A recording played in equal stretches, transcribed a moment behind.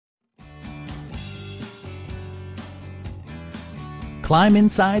Climb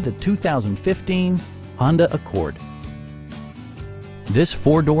inside the 2015 Honda Accord. This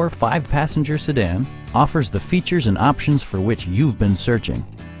four-door, five-passenger sedan offers the features and options for which you've been searching.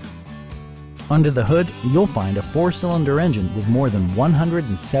 Under the hood, you'll find a four-cylinder engine with more than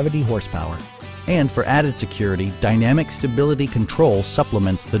 170 horsepower. And for added security, dynamic stability control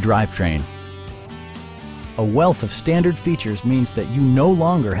supplements the drivetrain. A wealth of standard features means that you no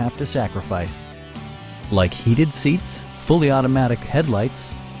longer have to sacrifice, like heated seats, fully automatic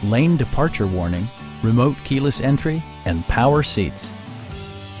headlights, lane departure warning, remote keyless entry, and power seats.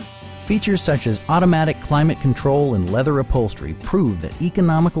 Features such as automatic climate control and leather upholstery prove that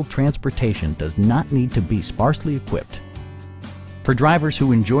economical transportation does not need to be sparsely equipped. For drivers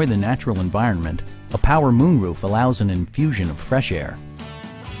who enjoy the natural environment, a power moonroof allows an infusion of fresh air.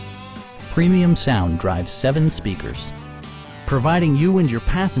 Premium sound drives 7 speakers, providing you and your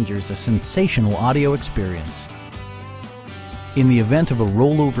passengers a sensational audio experience. In the event of a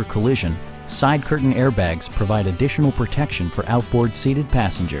rollover collision, side curtain airbags provide additional protection for outboard seated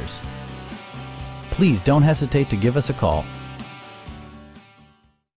passengers. Please don't hesitate to give us a call.